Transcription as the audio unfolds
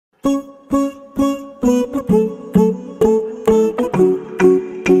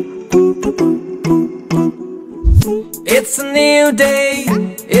new day,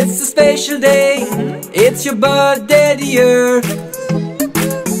 it's a special day. It's your birthday, dear.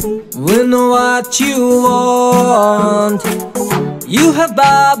 We know what you want. You have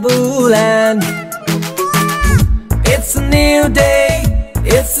Babuland. It's a new day,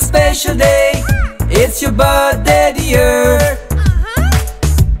 it's a special day. It's your birthday, dear.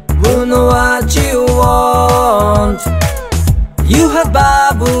 We know what you want. You have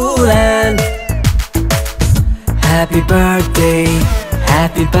Babuland. Happy birthday,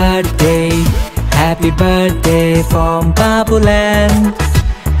 happy birthday, happy birthday from Babuland.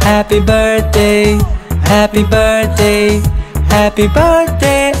 Happy birthday, happy birthday, happy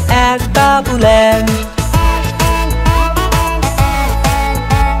birthday at Babuland.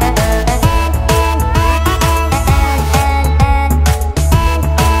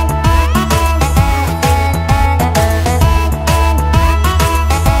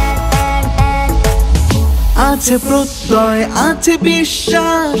 আছে প্রত্যয়, আছে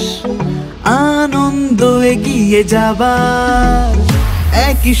বিশ্বাস, আনন্দ এগিয়ে যাবার,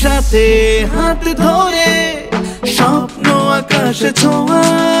 একই সাথে হাত ধরে স্বপ্ন আকাশে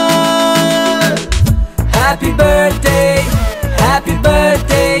ছোঁয়ার। Happy birthday, happy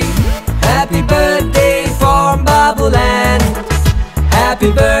birthday, happy birthday from Babuland. Happy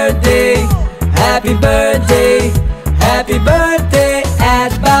birthday, happy birthday, happy birthday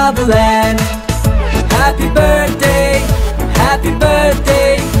at Babuland. Happy birthday, happy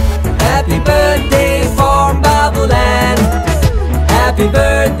birthday, happy birthday from Babuland. Happy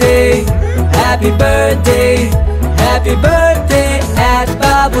birthday, happy birthday, happy birthday at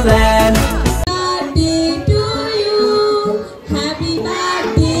Babuland. Birthday to you, happy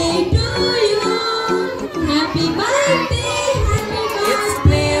birthday to you, happy birthday, happy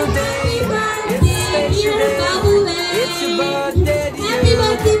birthday, happy birthday, dear Babuland. It's your birthday, dear. Happy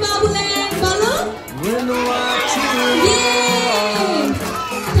birthday, Babuland. Bolo. We know what you Yay!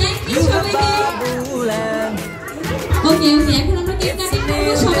 Thank you, Babuland. Okay, এখন আমরা cake cutting করব,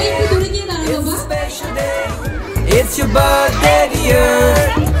 সবাই একটু দূরে গিয়ে দাঁড়াবো বা। It's your birthday, dear.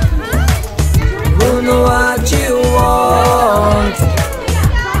 We know what you want.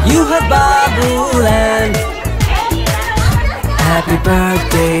 You have Babuland. Happy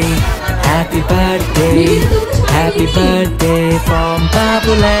birthday, happy birthday, happy birthday from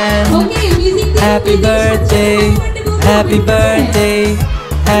Babuland. Okay, music. Happy birthday, happy birthday,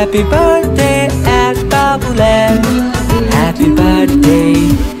 happy birthday at Babuland. Happy birthday,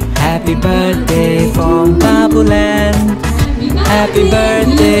 happy birthday from Babuland. Happy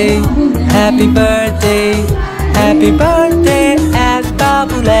birthday, happy birthday, happy birthday at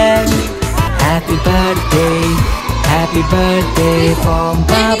Babuland. Happy birthday, happy birthday from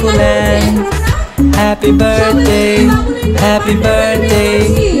Babuland. Happy birthday, happy birthday,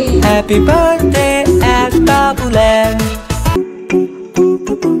 happy birthday at Babuland.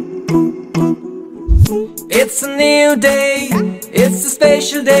 It's a new day, it's a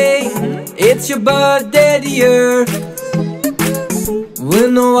special day. It's your birthday, dear. We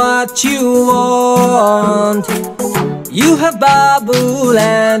know what you want. You have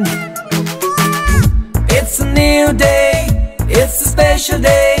Babuland. It's a new day, it's a special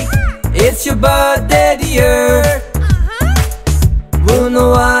day. It's your birthday, dear. We know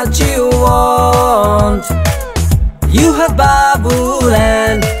what you want. You have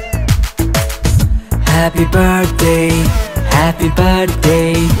Babuland. Happy birthday, happy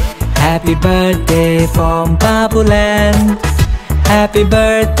birthday, happy birthday from Babuland. Happy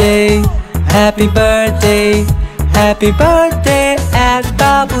birthday, happy birthday, happy birthday at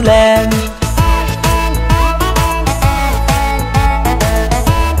Babuland.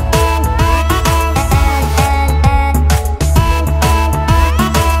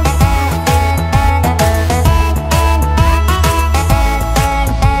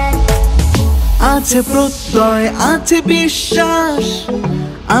 আছে প্রত্যয়, আছে বিশ্বাস,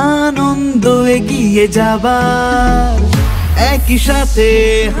 আনন্দ এগিয়ে যাবার, একই সাথে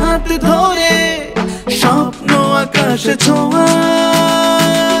হাত ধরে স্বপ্ন আকাশে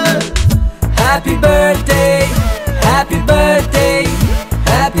ছোঁয়ার। Happy birthday, happy birthday,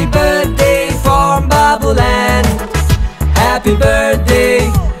 happy birthday from Babuland. Happy birthday,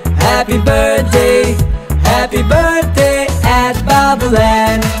 happy birthday, happy birthday at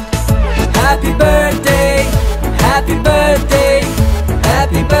Babuland. Happy birthday, happy birthday,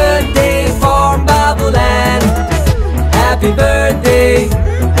 happy birthday from Babuland. Happy birthday,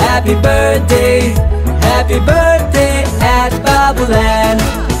 happy birthday, happy birthday at Babuland.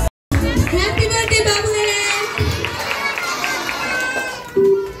 Happy birthday, Babuland.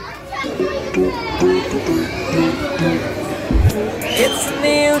 It's a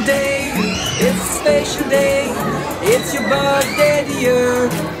new day, it's a special day. It's your birthday, dear.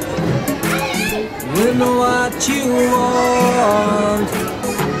 We know what you want.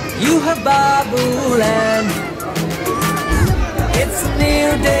 You have Babuland. It's a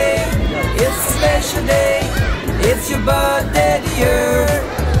new day. It's a special day. It's your birthday, dear.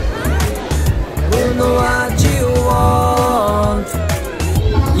 We know what you want.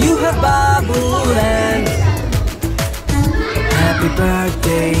 You have Babuland. Happy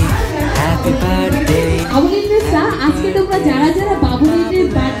birthday. Happy birthday. বাবুলিন্ডেসরা আজকে তোমরা যারা যারা বাবুলিন্ডের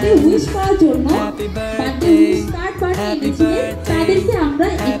birthday wish করার জন্য birthday wish card পাঠিয়েছিলে তাদেরকে আমরা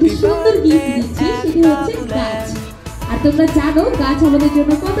একটি সুন্দর গিফট দিচ্ছি, সেটি হচ্ছে গাছ। আর তোমরা জানো গাছ আমাদের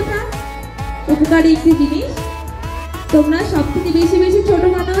জন্য কতটা উপকারী একটি জিনিস। তোমরা সবথেকে বেশি বেশি ছোট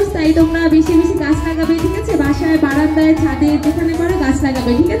মানুষ, তাই তোমরা বেশি বেশি গাছ লাগাবে, ঠিক আছে? বাসায়, বারান্দায়, ছাদে, যেখানে পারো গাছ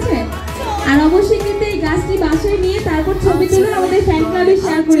লাগাবে, ঠিক আছে? আর অবশ্যই কিন্তু এই গাছটি বাসায় নিয়ে তারপর ছবি তুলে আমাদের ফ্যান ক্লাবে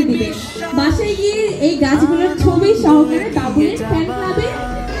শেয়ার করে দিবে। বাসায় গিয়ে এই গাছগুলোর ছবি সহকারে বাবুলের ফ্যান ক্লাবে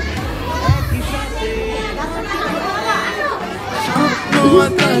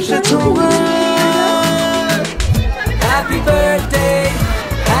Happy birthday,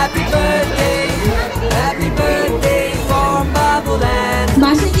 happy birthday, happy birthday from Babuland.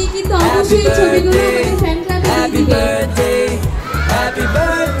 বাসায় গিয়ে কিন্তু অবশ্যই ছবিগুলো আমাদের ফ্যান ক্লাবে দিয়ে Happy দিবে। birthday, happy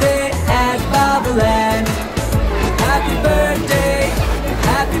birthday at Babuland. Happy birthday,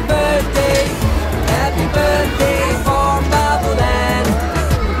 happy birthday, happy birthday from Babuland.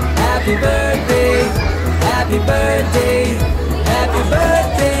 Happy birthday, happy birthday, happy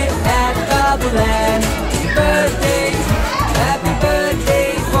birthday at Babuland. Birthday, happy birthday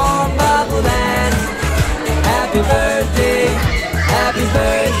from Babuland. Happy birthday, happy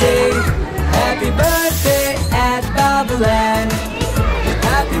birthday, happy birthday at Babuland.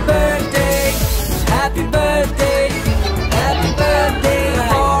 Happy birthday, happy birthday, happy birthday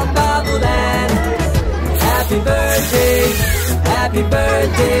from Babuland. Happy birthday, happy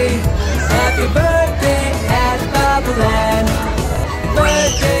birthday, happy birthday at Babuland.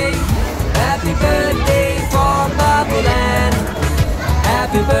 Birthday, happy birthday from Babuland.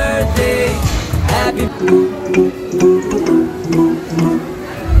 Happy birthday, happy.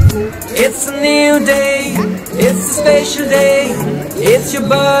 It's a new day, it's a special day. It's your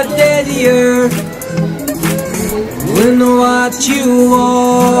birthday, dear. We know what you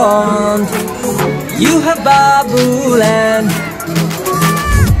want. You have Babuland.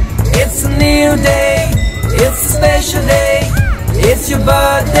 It's a new day, it's a special day. It's your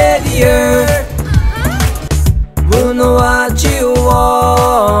birthday, dear. We know what you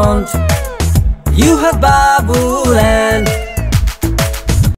want. You have Babuland.